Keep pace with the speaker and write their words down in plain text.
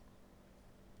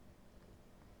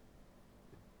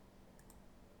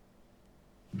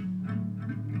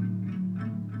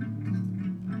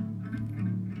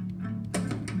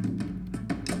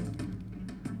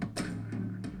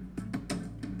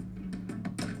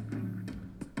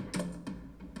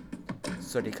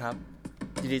สวัสดีครับ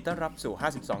ยินดีต้อนรับสู่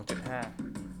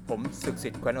 52.5 ผมสุขสิ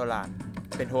ทธิ์ควนโอลาน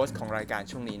เป็นโฮสต์ของรายการ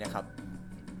ช่วงนี้นะครับ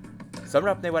สำห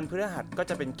รับในวันพฤหัสก็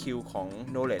จะเป็นคิวของ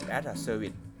Knowledge as a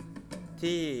Service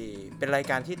ที่เป็นราย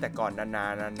การที่แต่ก่อน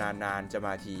นานๆจะม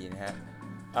าทีนะฮะ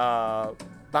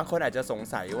บางคนอาจจะสง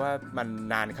สัยว่ามัน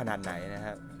นานขนาดไหนนะฮ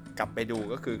ะกลับไปดู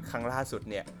ก็คือครั้งล่าสุด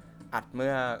เนี่ยอัดเ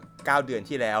มื่อ9เดือน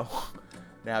ที่แล้ว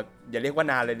นะครับอย่าเรียกว่า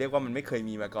นานเลยเรียกว่ามันไม่เคย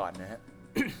มีมาก่อนนะฮะ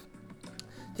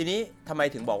ทีนี้ทำไม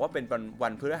ถึงบอกว่าเป็นวั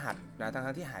นพฤหัสนะ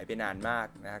ทั้งที่หายไปนานมาก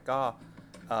นะก็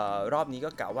รอบนี้ก็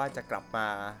กะว่าจะกลับมา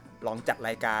ลองจัดร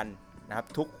ายการนะครับ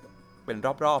ทุกเป็น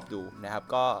รอบๆดูนะครับ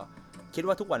ก็คิด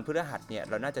ว่าทุกวันพฤหัสเนี่ย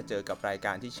เราน่าจะเจอกับรายก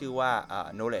ารที่ชื่อว่า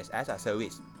Knowledge as a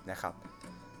Service นะครับ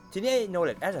ทีนี้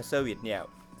Knowledge as a Service เนี่ย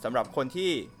สำหรับคน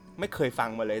ที่ไม่เคยฟัง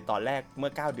มาเลยตอนแรกเมื่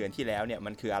อ9เดือนที่แล้วเนี่ย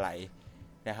มันคืออะไร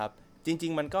นะครับจริ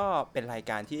งๆมันก็เป็นราย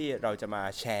การที่เราจะมา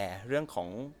แชร์เรื่องของ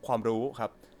ความรู้ครั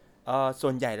บส่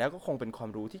วนใหญ่แล้วก็คงเป็นความ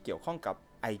รู้ที่เกี่ยวข้องกับ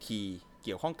IT เ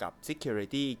กี่ยวข้องกับ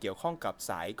Security เกี่ยวข้องกับ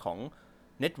สายของ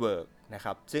Network นะค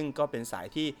รับซึ่งก็เป็นสาย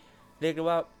ที่เรียกได้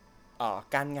ว่า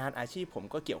การงานอาชีพผม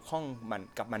ก็เกี่ยวข้อง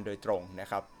กับมันโดยตรงนะ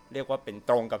ครับเรียกว่าเป็น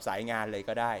ตรงกับสายงานเลย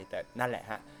ก็ได้แต่นั่นแหละ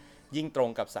ฮะยิ่งตรง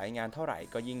กับสายงานเท่าไหร่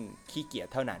ก็ยิ่งขี้เกียจ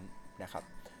เท่านั้นนะครับ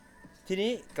ที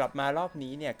นี้กลับมารอบ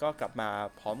นี้เนี่ยก็กลับมา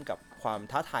พร้อมกับความ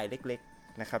ท้าทายเล็ก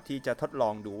ๆนะครับที่จะทดลอ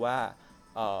งดูว่า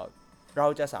เรา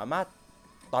จะสามารถ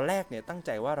ตอนแรกเนี่ยตั้งใจ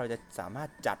ว่าเราจะสามารถ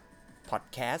จัดพอด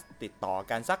แคสต์ติดต่อ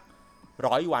กันสัก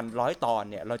100 วัน100 ตอน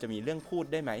เนี่ยเราจะมีเรื่องพูด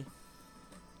ได้ไหม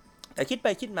แต่คิดไป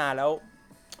คิดมาแล้ว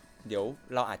เดี๋ยว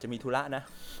เราอาจจะมีธุระนะ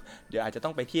เดี๋ยวอาจจะต้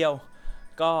องไปเที่ยว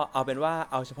ก็เอาเป็นว่า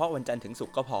เอาเฉพาะวันจันทร์ถึงศุก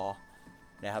ร์ก็พอ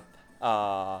นะครับ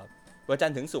วันจัน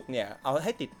ทร์ถึงศุกร์เนี่ยเอาใ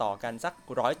ห้ติดต่อกันสัก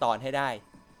100 ตอนให้ได้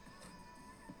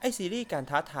ไอซีรีส์การ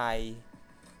ท้าทาย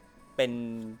เป็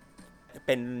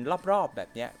นรอบๆแบบ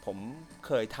นี้ผมเ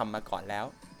คยทำมาก่อนแล้ว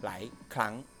หลายครั้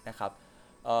งนะครับ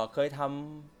เคยท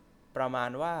ำประมาณ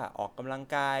ว่าออกกำลัง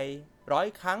กาย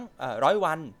100 ครั้ง100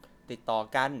 วันติดต่อ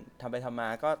กันทำไปทำมา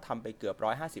ก็ทำไปเกือบ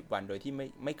150 วันโดยที่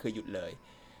ไม่เคยหยุดเลย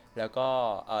แล้วก็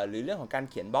หรือเรื่องของการ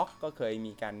เขียนบล็อกก็เคย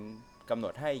มีการกำหน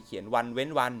ดให้เขียนวันเว้น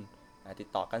วันติด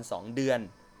ต่อกัน2 เดือน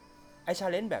ไอ้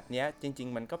challenge แบบนี้จริง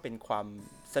ๆมันก็เป็นความ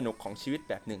สนุกของชีวิต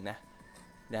แบบหนึ่งนะ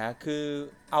คือ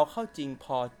เอาเข้าจริงพ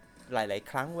อหลาย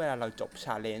ๆครั้งเวลาเราจบ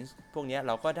challenge พวกนี้เ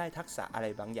ราก็ได้ทักษะอะไร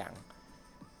บางอย่าง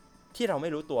ที่เราไม่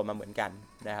รู้ตัวมาเหมือนกัน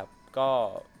นะครับ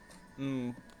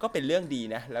ก็เป็นเรื่องดี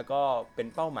นะแล้วก็เป็น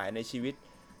เป้าหมายในชีวิต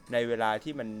ในเวลา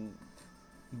ที่มัน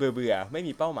เบื่อไม่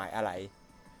มีเป้าหมายอะไร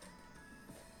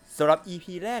สำหรับ EP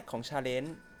แรกของ challenge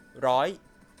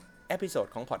 100 เอพิโซด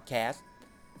ของ podcast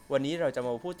วันนี้เราจะม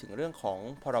าพูดถึงเรื่องของ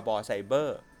พรบไซเบอ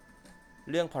ร์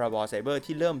เรื่องพรบไซเบอร์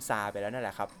ที่เริ่มซาไปแล้วนั่นแห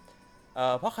ละครับ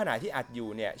เพราะขณะที่อัดอยู่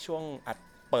เนี่ยช่วงอัด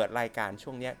เปิดรายการช่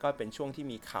วงนี้ก็เป็นช่วงที่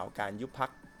มีข่าวการยุบพรรค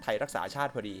ไทยรักษาชา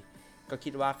ติพอดีก็คิ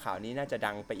ดว่าข่าวนี้น่าจะ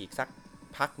ดังไปอีกสัก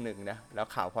พักหนึ่งนะแล้ว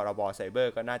ข่าวพรบไซเบอ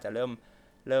ร์ก็น่าจะเ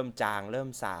ริ่มจางเริ่ม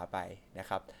ซาไปนะ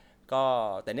ครับก็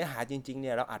แต่เนื้อหาจริงๆเ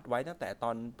นี่ยเราอัดไว้ตั้งแต่ต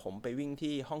อนผมไปวิ่ง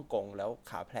ที่ฮ่องกงแล้ว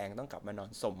ขาแพลงต้องกลับมานอ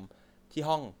นสมที่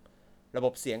ห้องระบ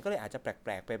บเสียงก็เลยอาจจะแป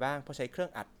ลกๆไปบ้างเพราะใช้เครื่อ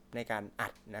งอัดในการอั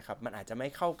ดนะครับมันอาจจะไม่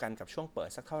เข้ากันกับช่วงเปิด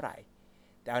สักเท่าไหร่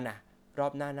แต่เอานะรอ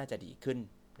บหน้าน่าจะดีขึ้น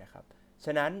นะครับฉ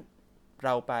ะนั้นเร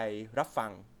าไปรับฟั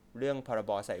งเรื่องพร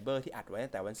บไซเบอร์ที่อัดไว้ตั้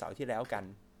งแต่วันเสาร์ที่แล้วกัน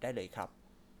ได้เลยครับ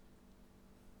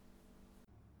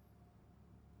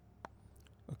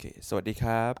โอเคสวัสดีค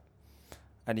รับ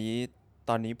อันนี้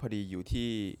ตอนนี้พอดีอยู่ที่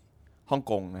ฮ่อง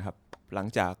กงนะครับหลัง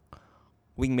จาก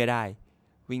วิ่งไม่ได้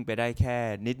วิ่งไปได้แค่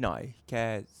นิดหน่อยแค่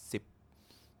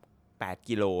18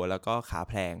 กิโลแล้วก็ขา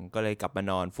แพลงก็เลยกลับมา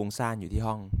นอนฟุ้งซ่านอยู่ที่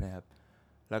ห้องนะครับ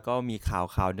แล้วก็มีข่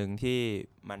าวหนึ่งที่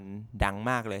มันดัง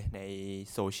มากเลยใน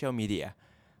โซเชียลมีเดีย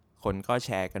คนก็แช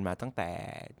ร์กันมา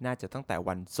น่าจะตั้งแต่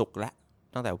วันศุกร์และ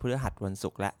ตั้งแต่พฤหัสวันศุ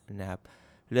กร์แล้วนะครับ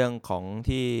เรื่องของ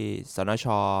ที่สนช.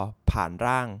ผ่าน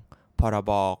ร่างพร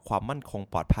บความมั่นคง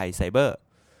ปลอดภัยไซเบอร์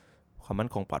ความมั่น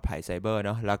คงปลอดภัยไซเบอร์เ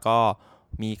นาะแล้วก็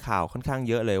มีข่าวค่อนข้าง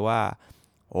เยอะเลยว่า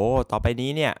ต่อไปนี้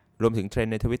เนี่ยรวมถึงเทรน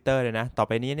ด์ใน Twitter เลยนะต่อไ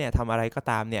ปนี้เนี่ยทำอะไรก็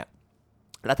ตามเนี่ย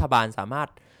รัฐบาลสามารถ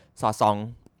สอดส่อง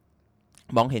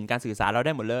มองเห็นการสื่อสารเราไ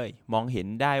ด้หมดเลยมองเห็น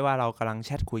ได้ว่าเรากำลังแช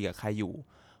ทคุยกับใครอยู่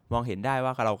มองเห็นได้ว่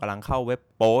าเรากำลังเข้าเว็บ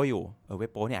โป๊อยู่เว็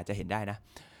บโป๊เนี่ยอาจจะเห็นได้นะ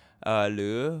หรื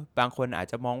อบางคนอาจ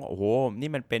จะมองว่าโอ้โหนี่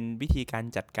มันเป็นวิธีการ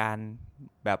จัดการ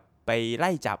แบบไปไ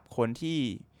ล่จับคนที่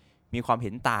มีความเ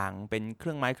ห็นต่างเป็นเค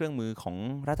รื่องไม้เครื่องมือของ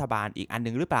รัฐบาลอีกอัน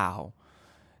นึงหรือเปล่า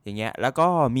อย่างเงี้ยแล้วก็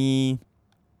มี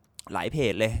หลายเพ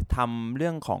จเลยทำเรื่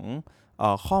องของ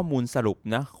ข้อมูลสรุป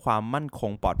นะความมั่นค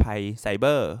งปลอดภัยไซเบ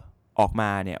อร์ออกม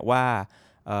าเนี่ยว่า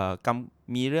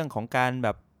มีเรื่องของการแบ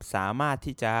บสามารถ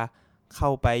ที่จะเข้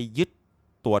าไปยึด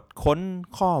ตรวจค้น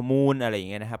ข้อมูลอะไรอย่าง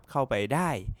เงี้ยนะครับเข้าไปได้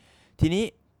ทีนี้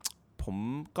ผม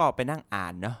ก็ไปนั่งอ่า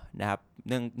นเนาะนะครับ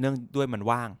เนื่องด้วยมัน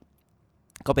ว่าง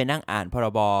ก็ไปนั่งอ่านพร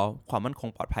บความมั่นคง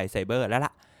ปลอดภัยไซเบอร์แล้วล่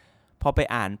ะพอไป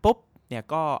อ่านปุ๊บเนี่ย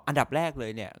ก็อันดับแรกเล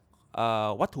ยเนี่ย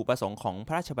วัตถุประสงค์ของพ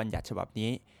ระราชบัญญัติฉบับ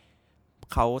นี้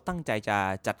เขาตั้งใจจะ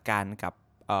จัดการกับ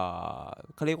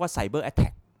เขาเรียกว่าไซเบอร์แอตแท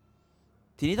ก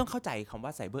ทีนี้ต้องเข้าใจคำว่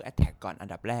าไซเบอร์แอตแทกก่อนอัน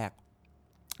ดับแรก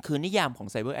คือนิยามของ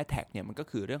ไซเบอร์แอตแทกเนี่ยมันก็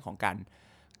คือเรื่องของก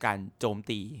ารโจม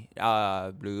ตี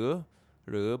ห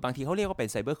รือบางทีเขาเรียกว่าเป็น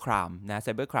ไซเบอร์ครามนะไซ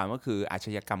เบอร์ครามก็คืออาช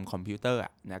ญากรรมคอมพิวเตอร์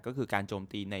นะก็คือการโจม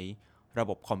ตีในระ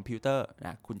บบคอมพิวเตอร์น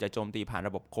ะคุณจะโจมตีผ่านร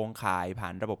ะบบโครงข่ายผ่า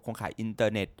นระบบโครงข่ายอินเทอ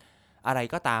ร์เน็ตอะไร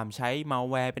ก็ตามใช้มัล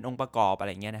แวร์เป็นองค์ประกอบอะไร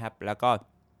เงี้ยนะครับแล้วก็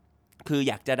คือ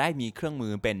อยากจะได้มีเครื่องมื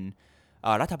อเป็น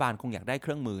รัฐบาลคงอยากได้เค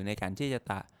รื่องมือในการที่จะ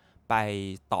ไป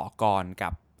ต่อกรกั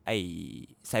บไอ้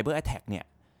ไซเบอร์แอตแทกเนี่ย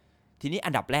ทีนี้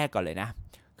อันดับแรกก่อนเลยนะ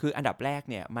คืออันดับแรก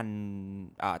เนี่ยมัน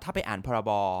ถ้าไปอ่านพร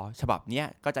บฉบับนี้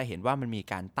ก็จะเห็นว่ามันมี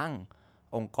การตั้ง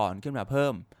องค์กรขึ้นมาเพิ่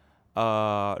ม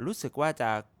รู้สึกว่า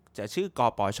จะชื่อก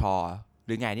ปช.ห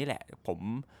รือไงนี่แหละผม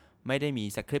ไม่ได้มี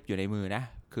สคริปต์อยู่ในมือนะ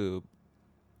คือ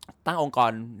ตั้งองค์ก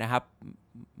รนะครับ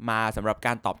มาสำหรับก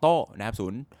ารตอบโต้นะครับศู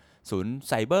นย์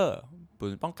ไซเบอร์ศู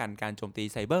นย์ป้องกันการโจมตี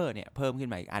ไซเบอร์เนี่ยเพิ่มขึ้น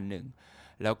มาอีกอันหนึ่ง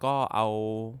แล้วก็เอา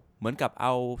เหมือนกับเอ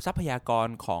าทรัพยากร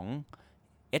ของ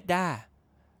เอ็ดด้า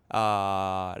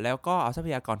แล้วก็เอาทรัพ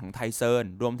ยากรของไทเซิร์น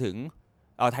รวมถึง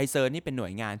ไทเซิร์นนี่เป็นหน่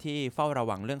วยงานที่เฝ้าระ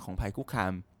วังเรื่องของภัยคุกคา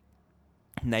ม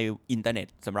ในอินเทอร์เน็ต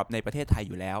สำหรับในประเทศไทยอ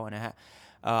ยู่แล้วนะฮะ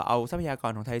เอาทรัพยาก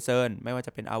รของไทเซิร์นไม่ว่าจ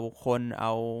ะเป็นเอาคนเอ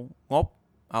างบ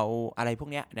เอาอะไรพวก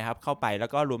นี้นะครับเข้าไปแล้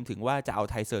วก็รวมถึงว่าจะเอา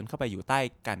ไทเซิร์นเข้าไปอยู่ใต้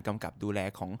การกำกับดูแล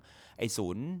ของไอ้ศู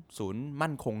นย์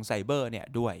มั่นคงไซเบอร์เนี่ย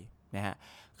ด้วยนะฮะ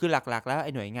คือหลักๆแล้วไ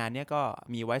อ้หน่วยงานนี้ก็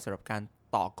มีไว้สำหรับการ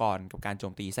ต่อกรกับการโจ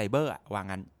มตีไซเบอร์ว่า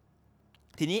งั้น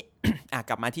ทีนี้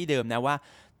กลับมาที่เดิมนะว่า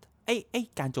ไอ้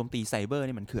การโจมตีไซเบอร์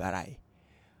นี่มันคืออะไร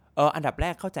อันดับแร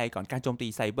กเข้าใจก่อนการโจมตี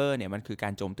ไซเบอร์เนี่ยมันคือกา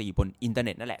รโจมตีบนอินเทอร์เ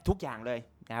น็ตนั่นแหละทุกอย่างเลย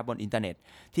นะบนอินเทอร์เน็ต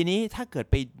ทีนี้ถ้าเกิด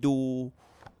ไปดู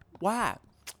ว่า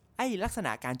ไอ้ลักษณ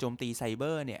ะการโจมตีไซเบอ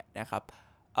ร์เนี่ยนะครับ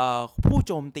ผู้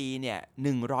โจมตีเนี่ย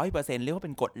 100% เรียกว่าเ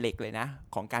ป็นกฎเหล็กเลยนะ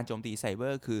ของการโจมตีไซเบอ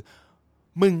ร์คือ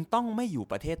มึงต้องไม่อยู่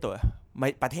ประเทศ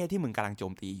ที่มึงกำลังโจ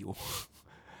มตีอยู่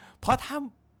เพราะถ้า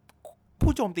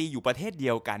ผู้โจมตีอยู่ประเทศเดี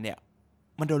ยวกันเนี่ย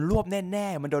มันโดนรวบแ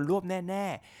น่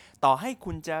ๆต่อให้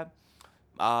คุณจะ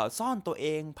ซ่อนตัวเอ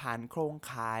งผ่านโครง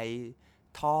ข่าย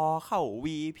ทอเข้า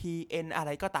VPN อะไร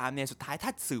ก็ตามเนี่ยสุดท้ายถ้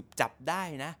าสืบจับได้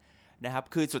นะครับ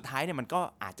คือสุดท้ายเนี่ยมันก็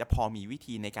อาจจะพอมีวิ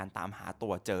ธีในการตามหาตั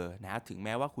วเจอนะถึงแ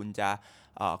ม้ว่าคุณจะ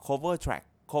cover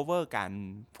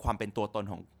ความเป็นตัวตน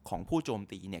ของผู้โจม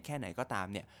ตีเนี่ยแค่ไหนก็ตาม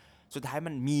เนี่ยสุดท้าย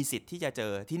มันมีสิทธิ์ที่จะเจ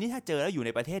อทีนี้ถ้าเจอแล้วอยู่ใน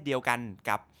ประเทศเดียวกัน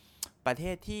กับประเท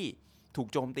ศที่ถูก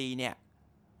โจมตีเนี่ย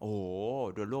โอ้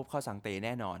โดนรวบเข้าสังเตแ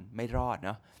น่นอนไม่รอดเ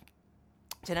นาะ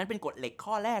ฉะนั้นเป็นกฎเหล็ก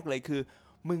ข้อแรกเลยคือ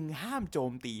มึงห้ามโจ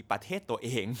มตีประเทศตัวเอ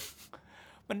ง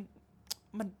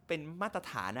มันเป็นมาตร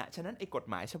ฐานอะฉะนั้นไอ้กฎ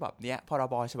หมายฉบับเนี้ยพร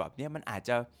บฉบับเนี้ยมันอาจจ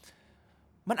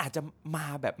ะมา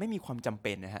แบบไม่มีความจำเ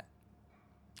ป็นนะฮะ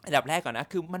อันดับแรกก่อนนะ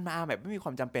คือมันมาแบบไม่มีคว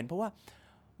ามจำเป็นเพราะว่า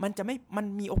มัน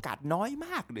มีโอกาสน้อยม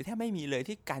ากหรือแทบไม่มีเลย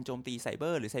ที่การโจมตีไซเบอ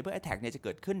ร์หรือไซเบอร์แอทแทกเนี่ยจะเ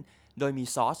กิดขึ้นโดยมี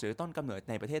ซอร์สหรือต้นกำเนิด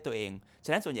ในประเทศตัวเองฉ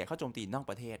ะนั้นส่วนใหญ่เขาโจมตีนอก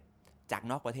ประเทศจาก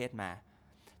นอกประเทศมา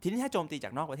ทีนี้ถ้าโจมตีจา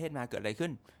กนอกประเทศมาเกิดอะไรขึ้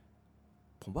น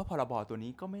ผมว่าพรบตัว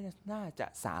นี้ก็ไม่น่าจะ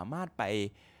สามารถไป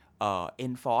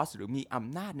enforce หรือมีอ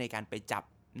ำนาจในการไปจับ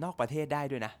นอกประเทศได้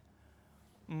ด้วยนะ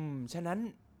ฉะนั้น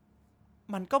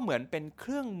มันก็เหมือนเป็นเค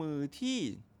รื่องมือที่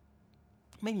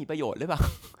ไม่มีประโยชน์หรือเปล่า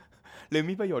หรือ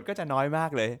มีประโยชน์ก็จะน้อยมา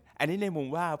กเลยอันนี้ในมุม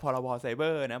ว่าพรบไซเบอ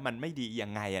ร์นะมันไม่ดียั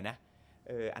งไงนะ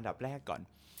อันดับแรกก่อน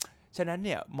ฉะนั้นเ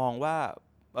นี่ยมองว่า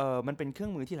มันเป็นเครื่อ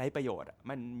งมือที่ไร้ประโยชน์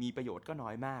มันมีประโยชน์ก็น้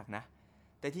อยมากนะ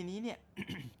แต่ทีนี้เนี่ย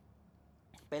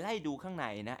ไปไล่ดูข้างใน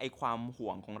นะไอความห่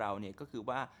วงของเราเนี่ยก็คือ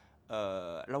ว่า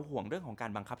เราห่วงเรื่องของกา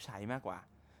รบังคับใช้มากกว่า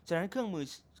ฉะนั้นเครื่อง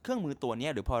มือตัวนี้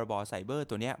หรือพรบไซเบอร์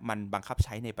ตัวนี้มันบังคับใ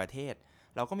ช้ในประเทศ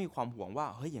เราก็มีความห่วงว่า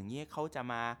เฮ้ยอย่างนี้เขาจะ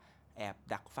มาแอบ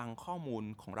ดักฟังข้อมูล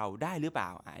ของเราได้หรือเปล่า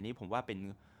อันนี้ผมว่าเ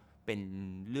ป็น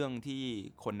เรื่องที่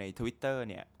คนใน Twitter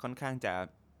เนี่ยค่อนข้างจะ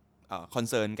คอน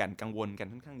เซิร์นกันกังวลกัน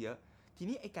ค่อนข้างเยอะที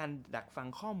นี้ไอการดักฟัง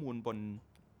ข้อมูลบน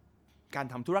การ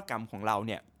ทำธุรกรรมของเราเ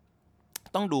นี่ย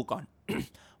ต้องดูก่อน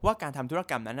ว่าการทำธุร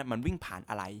กรรมนั้นมันวิ่งผ่าน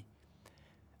อะไร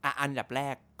อันดับแร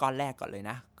กก้อนแรกก่อนเลย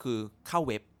นะคือเข้า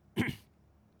เว็บ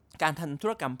การทำธุ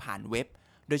รกรรมผ่านเว็บ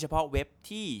โดยเฉพาะเว็บ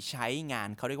ที่ใช้งาน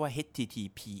เขาเรียกว่า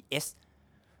HTTPS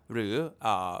หรือ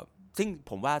ซึ่ง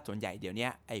ผมว่าส่วนใหญ่เดี๋ยวนี้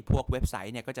ไอ้พวกเว็บไซ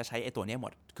ต์เนี่ยก็จะใช้ไอ้ตัวนี้หม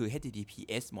ดคือ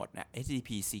HTTPS หมดนะ HTTP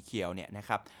Secure เนี่ยนะค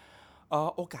รับ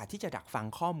โอกาสที่จะดักฟัง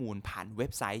ข้อมูลผ่านเว็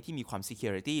บไซต์ที่มีความ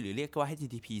security หรือเรียกว่า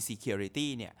HTTP security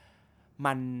เนี่ย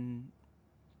มัน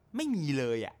ไม่มีเล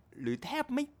ยหรือแทบ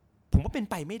ไม่ผ ผมว่าเป็น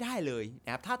ไปไม่ได้เลยน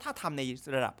ะครับถ้าทำใน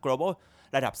ระดับ global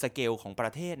ระดับสเกลของปร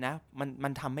ะเทศนะมั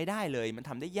นทำไม่ได้เลยมัน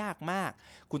ทำได้ยากมาก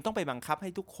คุณต้องไปบังคับให้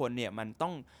ทุกคนเนี่ยมันต้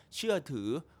องเชื่อถือ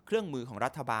เครื่องมือของรั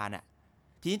ฐบาลอะ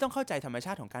ทีนี้ต้องเข้าใจธรรมช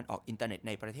าติของการออกอินเทอร์เน็ตใ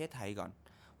นประเทศไทยก่อน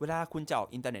เวลาคุณจะออก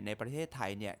อินเทอร์เน็ตในประเทศไท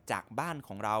ยเนี่ยจากบ้านข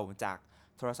องเราจาก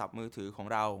โทรศัพท์มือถือของ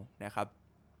เรานะครับ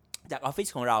จากออฟฟิศ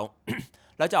ของเรา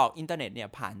เราจะออกอินเทอร์เน็ตเนี่ย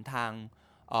ผ่านทาง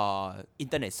อิน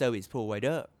เทอร์เน็ตเซอร์วิสพรอไวเด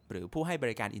อร์หรือผู้ให้บ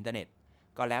ริการอินเทอร์เน็ต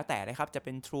ก็แล้วแต่นะครับจะเ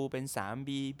ป็น True เป็น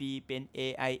 3BB เป็น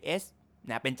AIS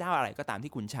นะเป็นเจ้าอะไรก็ตาม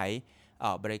ที่คุณใช้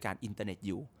บริการอินเทอร์เน็ตอ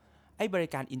ยู่ไอ้บริ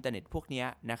การอินเทอร์เน็ตพวกนี้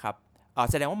นะครับ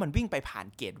แสดงว่ามันวิ่งไปผ่าน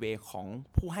เกตเวย์ของ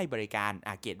ผู้ให้บริการ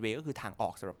เกตเวย์ก็คือทางออ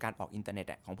กสำหรับการออกอินเทอร์เน็ต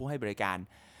ของผู้ให้บริการ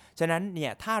ฉะนั้นเนี่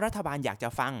ยถ้ารัฐบาลอยากจะ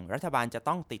ฟังรัฐบาลจะ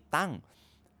ต้องติดตั้ง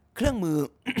เครื่องมือ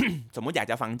สมมุติอยาก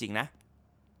จะฟังจริงนะ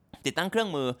ติดตั้งเครื่อง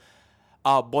มือ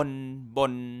บ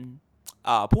น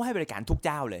ผู้ให้บริการทุกเ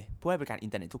จ้าเลยผู้ให้บริการอิ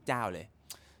นเทอร์เน็ตทุกเจ้าเลย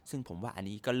ซึ่งผมว่าอัน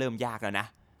นี้ก็เริ่มยากแล้วนะ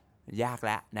ยากแ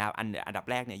ล้วนะครับอันดับ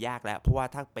แรกเนี่ยยากแล้วเพราะว่า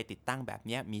ถ้าไปติดตั้งแบบ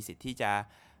นี้มีสิทธิ์ที่จะ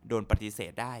โดนปฏิเส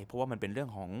ธได้เพราะว่ามันเป็นเรื่อง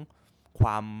ของคว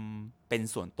ามเป็น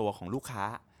ส่วนตัวของลูกค้า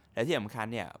และที่สำคัญ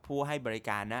เนี่ยผู้ให้บริ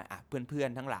การนะเพื่อน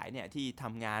ๆทั้งหลายเนี่ยที่ท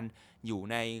ำงานอยู่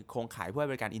ในโครงข่ายผู้ให้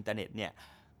บริการอินเทอร์เน็ตเนี่ย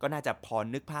ก็น่าจะพอ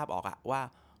นึกภาพออกว่า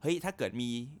เฮ้ยถ้าเกิดมี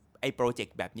ไอ้โปรเจก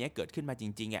ต์แบบนี้เกิดขึ้นมาจ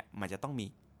ริงๆมันจะต้องมี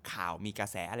ข่าวมีกระ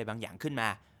แสอะไรบางอย่างขึ้นมา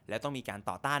แล้วต้องมีการ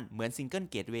ต่อต้านเหมือนซิงเกิล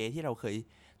เกตเวย์ที่เราเคย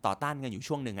ต่อต้านกันอยู่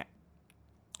ช่วงหนึ่ง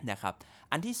นะครับ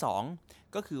อันที่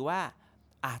2ก็คือว่า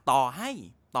ต่อใ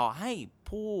ห้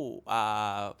ผู้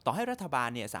ต่อให้รัฐบาล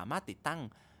เนี่ยสามารถติดตั้ง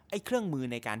ไอ้เครื่องมือ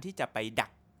ในการที่จะไปดั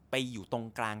กไปอยู่ตรง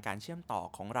กลางการเชื่อมต่อ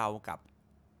ของเรากับ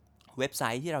เว็บไซ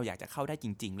ต์ที่เราอยากจะเข้าได้จ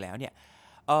ริงๆแล้วเนี่ย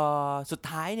สุด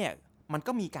ท้ายเนี่ยมัน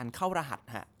ก็มีการเข้ารหัส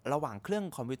ระหว่างเครื่อง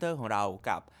คอมพิวเตอร์ของเรา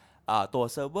กับตัว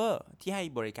เซิร์ฟเวอร์ที่ให้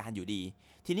บริการอยู่ดี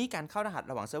ทีนี้การเข้ารหัส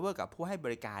ระหว่างเซิร์ฟเวอร์กับผู้ให้บ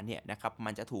ริการเนี่ยนะครับมั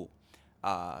นจะถูก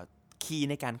คีย์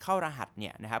ในการเข้ารหัสเนี่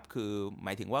ยนะครับคือหม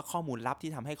ายถึงว่าข้อมูลลับ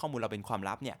ที่ทำให้ข้อมูลเราเป็นความ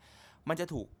ลับเนี่ยมันจะ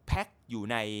ถูกแพ็คอยู่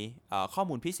ในข้อ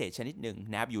มูลพิเศษชนิดหนึ่ง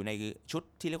นะครับอยู่ในชุด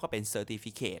ที่เรียกว่าเป็น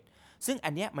Certificate ซึ่งอั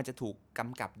นเนี้ยมันจะถูกก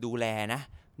ำกับดูแลนะ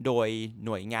โดยห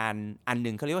น่วยงานอันห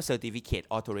นึ่งเขาเรียกว่า Certificate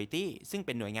Authority ซึ่งเ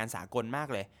ป็นหน่วยงานสากลมาก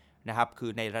เลยนะครับคื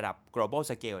อในระดับ global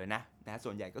scale เลยนะส่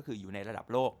วนใหญ่ก็คืออยู่ในระดับ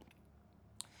โลก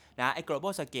นะไอ้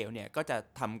global scale เนี่ยก็จะ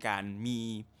ทำการ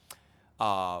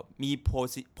มี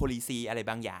policy อะไร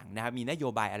บางอย่างนะครับมีนโย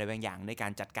บายอะไรบางอย่างในกา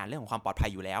รจัดการเรื่องของความปลอดภั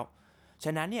ยอยู่แล้วฉ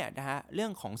ะนั้นเนี่ยนะฮะเรื่อ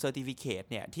งของ certificate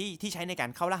เนี่ยที่ใช้ในการ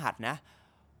เข้ารหัสนะ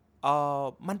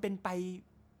มันเป็นไป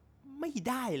ไม่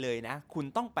ได้เลยนะคุณ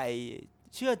ต้องไป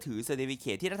เชื่อถือ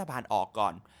certificate ที่รัฐบาลออกก่อ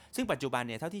นซึ่งปัจจุบัน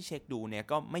เนี่ยเท่าที่เช็คดูเนี่ย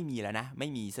ก็ไม่มีแล้วนะไม่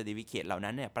มี certificate เหล่า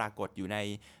นั้นเนี่ยปรากฏอยู่ใน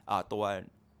ตัว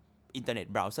อินเทอร์เน็ต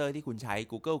เบราว์เซอร์ที่คุณใช้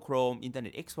Google Chrome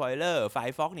Internet Explorer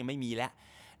Firefox เนี่ยไม่มีแล้ว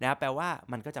นะแปลว่า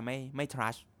มันก็จะไม่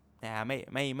trust นะฮะ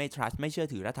ไม่ trust ไม่เชื่อ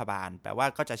ถือรัฐบาลแปลว่า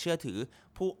ก็จะเชื่อถือ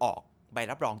ผู้ออกใบ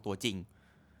รับรองตัวจริง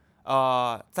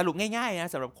สรุปง่ายๆนะ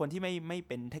สำหรับคนที่ไม่เ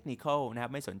ป็นเทคนิคอลนะครั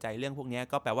บไม่สนใจเรื่องพวกนี้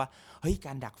ก็แปลว่าเฮ้ยก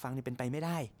ารดักฟังนี่เป็นไปไม่ไ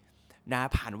ด้นะ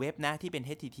ผ่านเว็บนะที่เป็น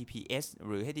HTTPS ห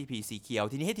รือ HTTP Secure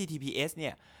ทีนี้ HTTPS เนี่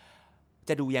ยจ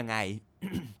ะดูยังไง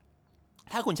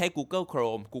ถ้าคุณใช้ Google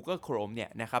Chrome เนี่ย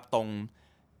นะครับตรง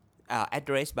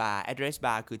address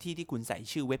bar คือที่คุณใส่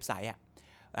ชื่อเว็บไซต์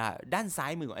ด้านซ้า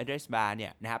ยมือของ address bar เนี่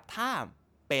ยนะครับถ้า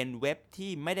เป็นเว็บ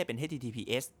ที่ไม่ได้เป็น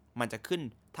HTTPS มันจะขึ้น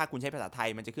ถ้าคุณใช้ภาษาไทย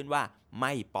มันจะขึ้นว่าไ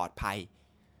ม่ปลอดภัย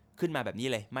ขึ้นมาแบบนี้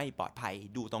เลยไม่ปลอดภัย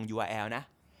ดูตรง URL น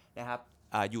ะครับ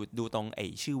อยู่ดูตรง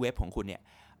ชื่อเว็บของคุณเนี่ย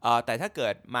แต่ถ้าเกิ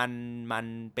ดมัน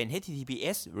เป็น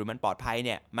HTTPS หรือมันปลอดภัยเ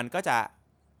นี่ยมันก็จะ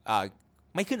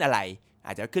ไม่ขึ้นอะไรอ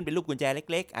าจจะขึ้นเป็นรูปกุญแจ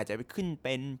เล็กๆอาจจะขึ้นเ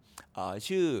ป็น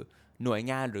ชื่อหน่วย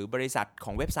งานหรือบริษัทข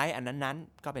องเว็บไซต์อันนั้น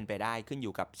ๆก็เป็นไปได้ขึ้นอ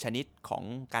ยู่กับชนิดของ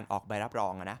การออกใบรับรอ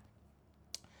งนะ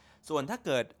ส่วนถ้าเ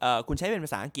กิดคุณใช้เป็นภ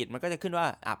าษาอังกฤษมันก็จะขึ้นว่า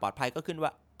ปลอดภัยก็ขึ้นว่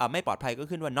าไม่ปลอดภัยก็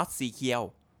ขึ้นว่า not secure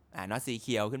not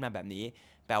secure ขึ้นมาแบบนี้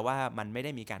แปลว่ามันไม่ไ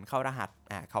ด้มีการเข้ารหัส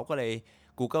เขาก็เลย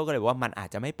Google ก็เลยบอกว่ามันอาจ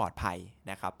จะไม่ปลอดภัย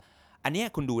นะครับอันนี้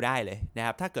คุณดูได้เลยนะค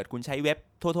รับถ้าเกิดคุณใช้เว็บ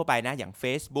ทั่วๆไปนะอย่าง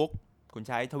Facebook คุณ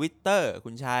ใช้ Twitter คุ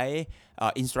ณใช้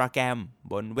Instagram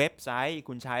บนเว็บไซต์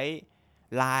คุณใช้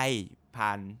Line ผ่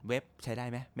านเว็บใช้ได้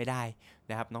ไหมไม่ได้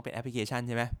นะครับน้องเป็นแอปพลิเคชันใ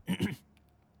ช่ไหม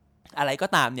อะไรก็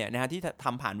ตามเนี่ยนะฮะที่ท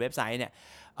ำผ่านเว็บไซต์เนี่ย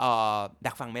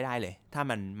ดักฟังไม่ได้เลยถ้า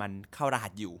มันเข้ารหั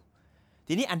สอยู่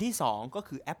ทีนี้อันที่2ก็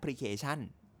คือแอปพลิเคชัน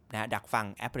นะดักฟัง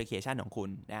แอปพลิเคชันของคุณ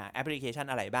นะแอปพลิเคชัน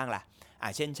อะไรบ้างล่ะ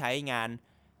เช่นใช้งาน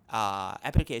แอ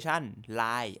ปพลิเคชัน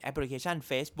Line แอปพลิเคชัน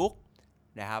Facebook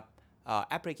นะครับ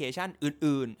แอปพลิเคชัน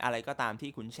อื่นๆอะไรก็ตามที่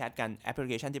คุณแชทกันแอปพลิ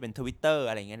เคชันที่เป็น Twitter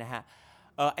อะไรอย่างเงี้ยนะฮะ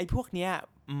ไอ้พวกเนี้ย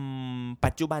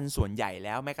ปัจจุบันส่วนใหญ่แ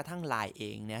ล้วแม้กระทั่ง Line เอ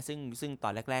งเนี่ยซึ่งตอ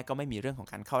นแรกๆก็ไม่มีเรื่องของ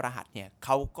การเข้ารหัสเนี่ยเข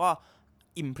าก็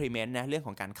implement นะเรื่องข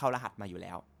องการเข้ารหัสมาอยู่แ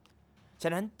ล้ว ฉ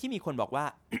ะนั้นที่มีคนบอกว่า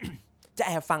จะแ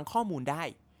อบฟังข้อมูลได้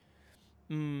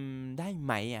ได้ไ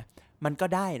หมอ่ะมันก็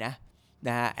ได้นะ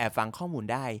ฮะแอบฟังข้อมูล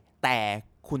ได้แต่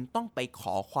คุณต้องไปข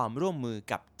อความร่วมมือ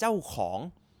กับเจ้าของ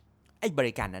ไอ้บ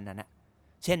ริการนั้นนะ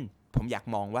เช่นผมอยาก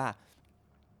มองว่า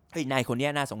เฮ้ยนายคนนี้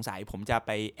น่าสงสัยผมจะไ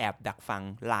ปแอบดักฟัง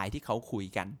ไลน์ที่เขาคุย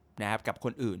กันนะครับกับค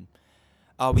นอื่น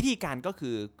วิธีการก็คื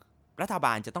อรัฐบ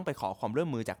าลจะต้องไปขอความร่วม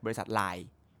มือจากบริษัทไลน์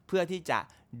เพื่อที่จะ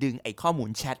ดึงไอ้ข้อมูล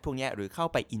แชทพวกนี้หรือเข้า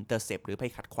ไปอินเตอร์เซปหรือไป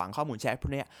ขัดขวางข้อมูลแชทพว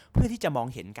กนี้เพื่อที่จะมอง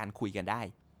เห็นการคุยกันได้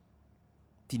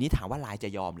ทีนี้ถามว่าไลน์จะ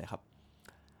ยอมเลยครับ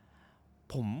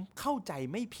ผมเข้าใจ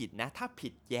ไม่ผิดนะถ้าผิ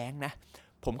ดแย้งนะ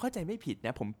ผมเข้าใจไม่ผิดน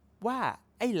ะผมว่า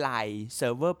ไอ้ไลน์เซิ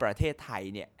ร์ฟเวอร์ประเทศไทย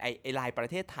เนี่ยไอ้ไลน์ประ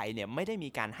เทศไทยเนี่ยไม่ได้มี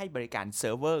การให้บริการเ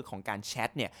ซิร์ฟเวอร์ของการแชท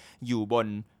เนี่ยอยู่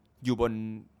บน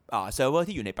เซิร์ฟเวอร์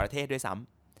ที่อยู่ในประเทศด้วยซ้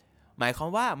ำหมายความ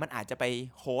ว่ามันอาจจะไป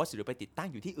โฮสต์หรือไปติดตั้ง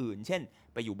อยู่ที่อื่นเช่น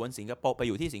ไปอยู่บนสิงคโปร์ไปอ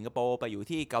ยู่ที่สิงคโปร์ไปอยู่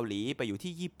ที่เกาหลีไปอยู่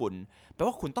ที่ญี่ปุ่นแปล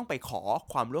ว่าคุณต้องไปขอ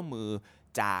ความร่วมมือ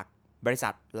จากบริษั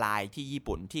ทไลน์ที่ญี่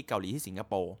ปุ่นที่เกาหลีที่สิงค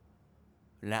โปร์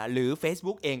นะหรือ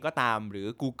Facebook เองก็ตามหรือ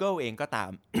Google เองก็ตาม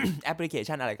แอปพลิเค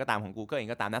ชันอะไรก็ตามของ Google เอง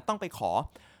ก็ตามนะต้องไปขอ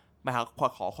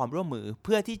ความร่วมมือเ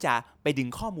พื่อที่จะไปดึง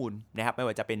ข้อมูลนะครับไม่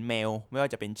ว่าจะเป็นเมลไม่ว่า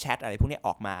จะเป็นแชทอะไรพวกนี้อ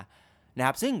อกมานะค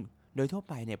รับซึ่งโดยทั่ว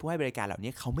ไปเนี่ยผู้ให้บริการเหล่า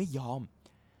นี้เขาไม่ยอม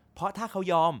เพราะถ้าเขา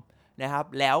ยอมนะครับ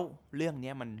แล้วเรื่อง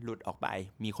นี้มันหลุดออกไป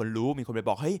มีคนรู้มีคนไป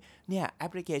บอกเฮ้ยเนี่ยแอป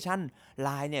พลิเคชัน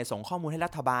LINE เนี่ยส่งข้อมูลให้รั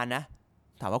ฐบาลนะ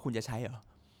ถามว่าคุณจะใช้เหรอ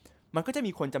มันก็จะ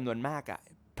มีคนจำนวนมากอะ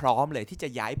พร้อมเลยที่จะ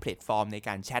ย้ายแพลตฟอร์มในก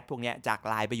ารแชทพวกนี้จาก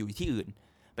LINE ไปอยู่ที่อื่น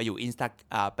ไปอยู่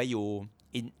ไปอยู่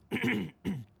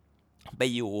ไป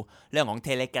อยู่เรื่องของ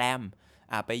Telegram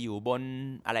ไปอยู่บน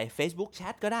อะไร Facebook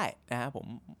Chat ก็ได้นะครับผม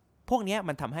พวกนี้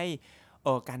มันทำให้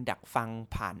การดักฟัง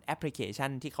ผ่านแอปพลิเคชั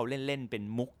นที่เขาเล่นๆเป็น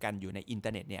มุกกันอยู่ในอินเทอ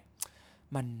ร์เน็ตเนี่ย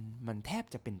มันแทบ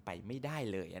จะเป็นไปไม่ได้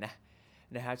เลย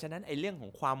นะครับฉะนั้นไอ้เรื่องขอ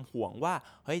งความห่วงว่า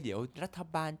เฮ้ยเดี๋ยวรัฐ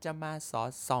บาลจะมาสอ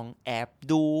ดส่องแอบ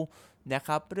ดูนะค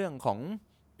รับเรื่องของ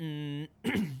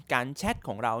การแชทข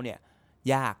องเราเนี่ย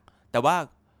ยากแต่ว่า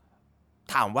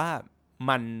ถามว่า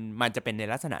มันจะเป็นใน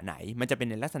ลักษณะไหนมันจะเป็น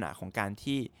ในลักษณะของการ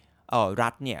ที่รั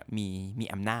ฐเนี่ยมี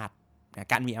อำนาจนะ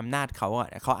การมีอำนาจเ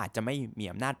ขาอาจจะไม่มี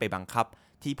อำนาจไปบังคับ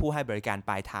ที่ผู้ให้บริการป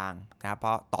ลายทางนะครับเพร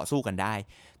าะต่อสู้กันได้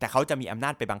แต่เขาจะมีอำนา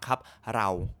จไปบังคับเรา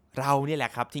เนี่ยแหล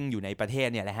ะครับที่อยู่ในประเทศ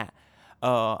เนี่ยแหละฮะ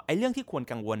ไอ้เรื่องที่ควร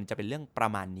กังวลจะเป็นเรื่องประ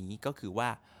มาณนี้ก็คือว่า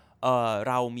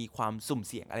เรามีความสุ่ม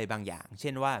เสี่ยงอะไรบางอย่างเ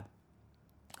ช่นว่า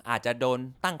อาจจะโดน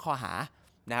ตั้งข้อหา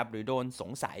นะครับหรือโดนส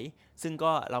งสัยซึ่ง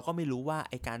เราก็ไม่รู้ว่า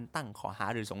ไอ้การตั้งข้อหา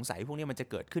หรือสงสัยพวกนี้มันจะ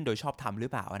เกิดขึ้นโดยชอบธรรมหรือ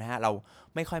เปล่านะฮะเรา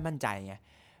ไม่ค่อยมั่นใจไง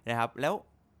นะครับแล้ว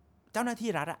เจ้าหน้าที่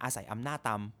รัฐอาศัยอำนาจต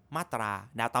ามมาตรา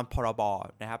ตามพรบ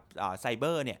นะครับไซเบ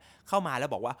อร์เนี่ยเข้ามาแล้ว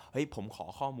บอกว่าเฮ้ยผมขอ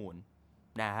ข้อมูล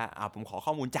นะฮะผมขอข้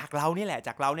อมูลจากเรานี่แหละจ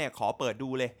ากเราเนี่ยขอเปิดดู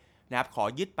เลยนะครับขอ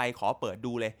ยึดไปขอเปิด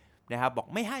ดูเลยนะครับบอก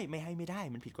ไม่ได้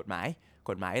มันผิดกฎหม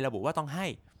ายระบุว่าต้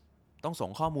องส่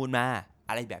งข้อมูลมา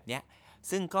อะไรแบบเนี้ย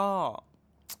ซึ่งก็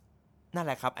นั่นแห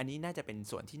ละครับอันนี้น่าจะเป็น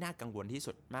ส่วนที่น่ากังวลที่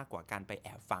สุดมากกว่าการไปแอ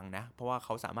บฟังนะเพราะว่าเข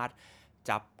าสามารถ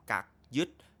จับกักยึด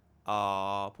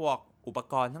พวกอุป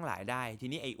กรณ์ทั้งหลายได้ที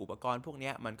นี้ไอ้อุปกรณ์พวก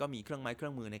นี้มันก็มีเครื่องไม้เครื่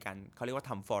องมือในการเขาเรียกว่า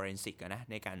ทำ forensic นะ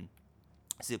ในการ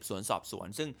สืบสวนสอบสวน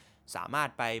ซึ่งสามารถ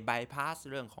ไป bypass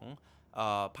เรื่องของ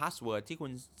password ที่คุ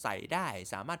ณใส่ได้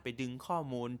สามารถไปดึงข้อ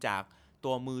มูลจาก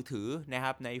ตัวมือถือนะค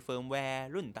รับในเฟิร์มแวร์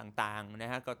รุ่นต่างๆน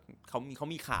ะฮะก็เขา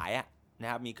มีขายนะ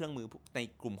ครับมีเครื่องมือใน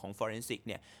กลุ่มของ forensic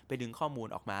เนี่ยไปดึงข้อมูล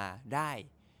ออกมาได้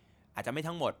อาจจะไม่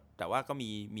ทั้งหมดแต่ว่าก็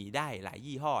มีได้หลาย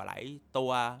ยี่ห้อหลายตั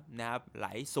วนะครับหล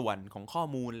ายส่วนของข้อ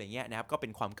มูลอะไรเงี้ยนะครับก็เป็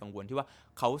นความกังวลที่ว่า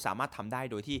เขาสามารถทำได้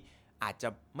โดยที่อาจจะ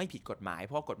ไม่ผิดกฎหมายเ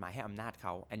พราะกฎหมายให้อำนาจเข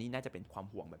าอันนี้น่าจะเป็นความ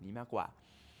ห่วงแบบนี้มากกว่า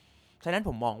ฉะนั้นผ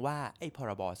มมองว่าไอ้พ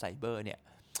รบไซเบอร์เนี่ย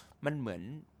มันเหมือน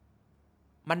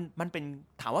มันเป็น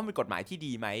ถามว่าเป็นกฎหมายที่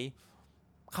ดีไหม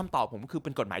คำตอบผมคือเ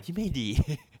ป็นกฎหมายที่ไม่ดี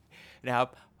นะครับ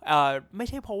ไม่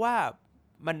ใช่เพราะว่า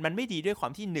มันไม่ดีด้วยควา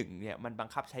มที่1เนี่ยมันบัง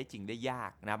คับใช้จริงได้ยา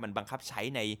กนะมันบังคับใช้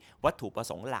ในวัตถุประ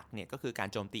สงค์หลักเนี่ยก็คือการ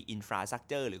โจมตีอินฟราสตรัค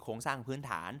เจอร์หรือโครงสร้างพื้น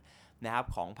ฐานนะครับ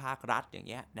ของภาครัฐอย่าง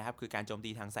เงี้ยนะครับคือการโจมตี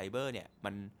ทางไซเบอร์เนี่ย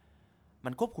มั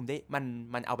นควบคุมได้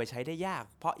มันเอาไปใช้ได้ยาก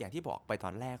เพราะอย่างที่บอกไปต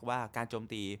อนแรกว่าการโจม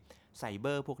ตีไซเบ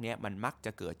อร์พวกนี้มันมักจ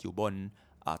ะเกิดอยู่บน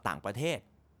ต่างประเทศ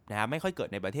นะครับไม่ค่อยเกิด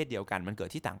ในประเทศเดียวกันมันเกิด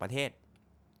ที่ต่างประเทศ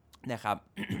นะครับ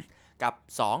กับ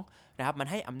2นะครับมัน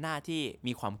ให้อำนาจที่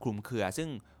มีความคลุมเครือซึ่ง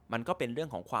มันก็เป็นเรื่อง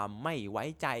ของความไม่ไว้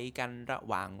ใจกันระ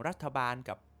หว่างรัฐบาล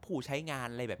กับผู้ใช้งาน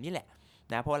อะไรแบบนี้แหละ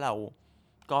นะเพราะเรา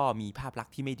ก็มีภาพลักษ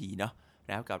ณ์ที่ไม่ดีเนาะ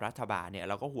นะกับรัฐบาลเนี่ย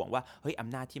เราก็ห่วงว่าเฮ้ยอ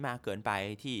ำนาจที่มากเกินไป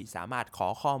ที่สามารถขอ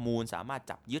ข้อมูลสามารถ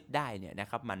จับยึดได้เนี่ยนะ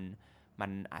ครับมั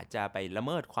นอาจจะไปละเ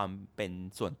มิดความเป็น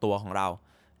ส่วนตัวของเรา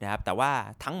นะครับแต่ว่า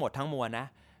ทั้งหมดทั้งมวล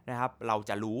นะครับเรา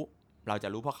จะรู้ เราจะ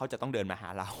รู้เพราะเขาจะต้องเดินมาหา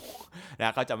เรา น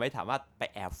ะเขาจะไม่สามารถไป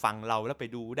แอบฟังเราแล้วไป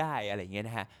ดูได้อะไรเงี้ย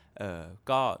นะฮะ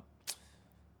ก็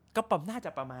น่าจ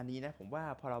ะประมาณนี้นะผมว่า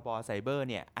พรบไซเบอร์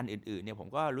เนี่ยอันอื่นๆเนี่ยผม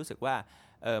ก็รู้สึกว่า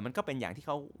มันก็เป็นอย่างที่เข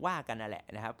าว่ากันนั่นแหละ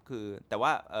นะครับคือแต่ว่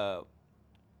า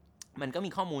มันก็มี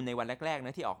ข้อมูลในวันแรกๆน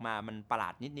ะที่ออกมามันประหลา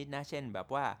ดนิดๆนะเช่นแบบ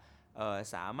ว่า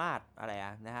สามารถอะไร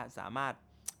นะฮะสามารถ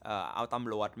เอาต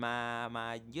ำรวจมา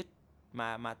ยึด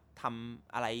มาท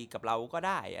ำอะไรกับเราก็ไ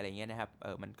ด้อะไรเงี้ยนะครับ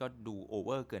มันก็ดูโอเว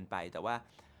อร์เกินไปแต่ว่า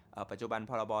ปัจจุบัน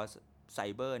พรบไซ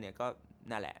เบอร์เนี่ยก็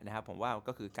นั่นแหละนะครับผมว่า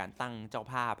ก็คือการตั้งเจ้า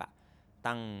ภาพ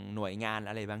ตั้งหน่วยงาน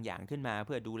อะไรบางอย่างขึ้นมาเ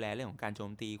พื่อดูแลเรื่องของการโจ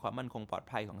มตีความมั่นคงปลอด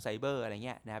ภัยของไซเบอร์อะไรเ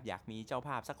งี้ยนะครับอยากมีเจ้าภ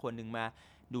าพสักคนหนึ่งมา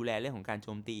ดูแลเรื่องของการโจ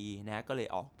มตีนะก็เลย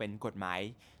ออกเป็นกฎหมาย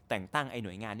แต่งตั้งไอ้ห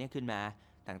น่วยงานนี้ขึ้นมา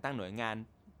แต่งตั้งหน่วยงาน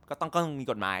ก็ต้องมี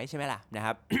กฎหมายใช่ไหมล่ะนะค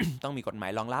รับ ต้องมีกฎหมา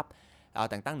ยรองรับ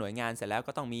แต่งตั้งหน่วยงานเสร็จแล้ว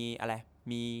ก็ต้องมีอะไร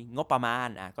มีงบประมาณ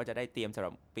ก็จะได้เตรียมสำห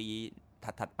รับปี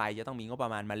ถัดไปจะต้องมีงบปร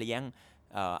ะมาณมาเลี้ยง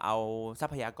เอาทรั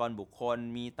พยากรบุคคล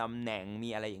มีตำแหน่งมี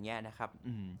อะไรอย่างเงี้ยนะครับ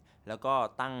แล้วก็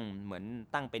เหมือน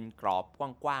ตั้งเป็นกรอบก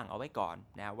ว้างๆเอาไว้ก่อน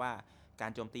นะว่ากา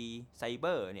รโจมตีไซเบ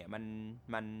อร์เนี่ย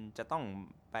มันจะต้อง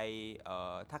ไป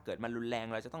ถ้าเกิดมันรุนแรง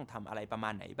เราจะต้องทำอะไรประมา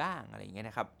ณไหนบ้างอะไรอย่างเงี้ย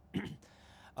นะครับ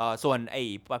ส่วนไอ้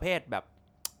ประเภทแบบ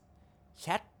แช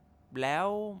ทแล้ว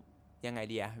ยังไง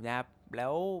ดีนะครับแล้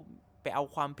วไปเอา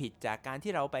ความผิดจากการ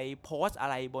ที่เราไปโพสต์อะ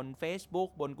ไรบน Facebook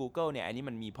บน Google เนี่ยอันนี้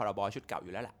มันมีพรบชุดเก่าอ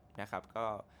ยู่แล้วแหละนะครับ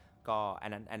ก็อัน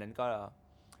นั้นก็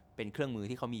เป็นเครื่องมือ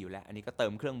ที่เขามีอยู่แล้วอันนี้ก็เติ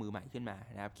มเครื่องมือใหม่ขึ้นมา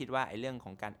นะครับคิดว่าไอ้เรื่องข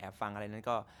องการแอบฟังอะไรนั้น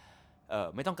ก็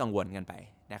ไม่ต้องกังวลกันไป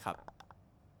นะครับ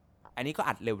อันนี้ก็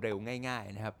อัดเร็วๆง่าย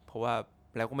ๆนะครับเพราะว่า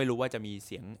เราก็ไม่รู้ว่าจะมีเ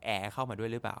สียงแอร์เข้ามาด้วย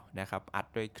หรือเปล่านะครับอัด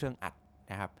ด้วยเครื่องอัด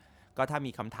นะครับก็ถ้า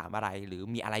มีคำถามอะไรหรือ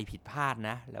มีอะไรผิดพลาด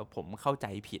นะแล้วผมเข้าใจ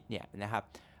ผิดเนี่ยนะครับ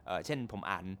เช่นผม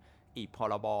อ่านอีพ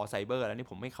รบไซเบอร์แล้วนี่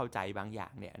ผมไม่เข้าใจบางอย่า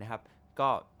งเนี่ยนะครับก็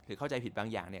หรือเข้าใจผิดบาง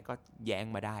อย่างเนี่ยก็แย้ง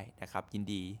มาได้นะครับยิน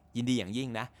ดีอย่างยิ่ง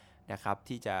นะครับ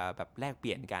ที่จะแบบแลกเป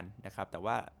ลี่ยนกันนะครับแต่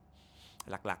ว่า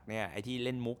หลักๆเนี่ยไอ้ที่เ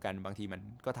ล่นมุกกันบางทีมัน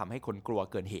ก็ทำให้คนกลัว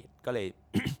เกินเหตุก็เลย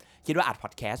คิดว่าอัดพอ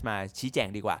ดแคสต์มาชี้แจง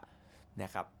ดีกว่าน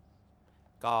ะครับ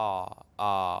ก็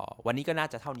วันนี้ก็น่า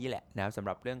จะเท่านี้แหละนะครับสำห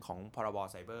รับเรื่องของพรบ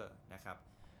ไซเบอร์นะครับ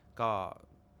ก็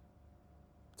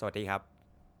สวัสดีครับ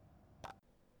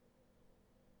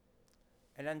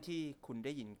ไอ้นั่นที่คุณไ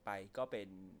ด้ยินไปก็เป็น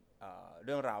เ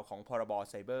รื่องราวของพรบ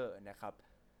ไซเบอร์นะครับ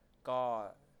ก็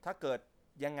ถ้าเกิด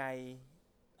ยังไง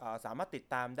สามารถติด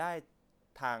ตามได้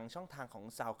ทางช่องทางของ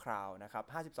SoundCloud นะครับ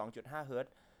 52.5 Hz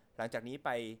หลังจากนี้ไป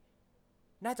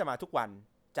น่าจะมาทุกวัน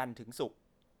จันทร์ถึงศุกร์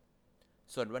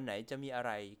ส่วนวันไหนจะมีอะไ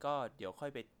รก็เดี๋ยวค่อ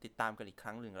ยไปติดตามกันอีกค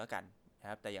รั้งหนึ่งแล้วกันนะ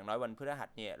ครับแต่อย่างน้อยวันพฤหัส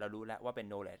เนี่ยเรารู้แล้วว่าเป็น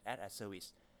knowledge as a service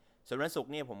ส่วนวันศุก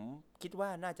ร์เนี่ยผมคิดว่า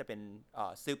น่าจะเป็น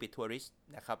Stupid Tourist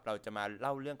นะครับเราจะมาเ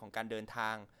ล่าเรื่องของการเดินทา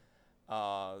ง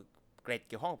เกรดเ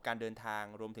กี่ยวข้องกับการเดินทาง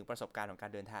รวมถึงประสบการณ์ของกา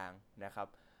รเดินทางนะครับ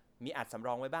มีอัดสำร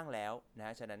องไว้บ้างแล้วน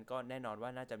ะฉะนั้นก็แน่นอนว่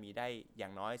าน่าจะมีได้อย่า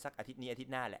งน้อยสักอาทิตย์นี้อาทิต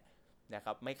ย์หน้าแหละนะค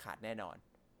รับไม่ขาดแน่นอน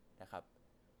นะครับ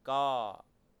ก็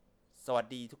สวัส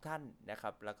ดีทุกท่านนะค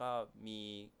รับแล้วก็มี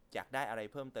อยากได้อะไร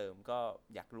เพิ่มเติมก็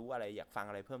อยากรู้อะไรอยากฟัง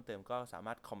อะไรเพิ่มเติมก็สาม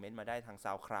ารถคอมเมนต์มาได้ทาง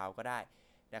SoundCloud ก็ได้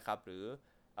นะครับหรือ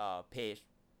เพจ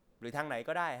หรือทางไหน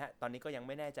ก็ได้ฮะตอนนี้ก็ยังไ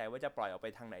ม่แน่ใจว่าจะปล่อยออกไป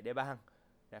ทางไหนได้บ้าง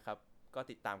นะครับก็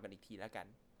ติดตามกันอีกทีแล้วกัน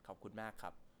ขอบคุณมากค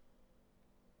รับ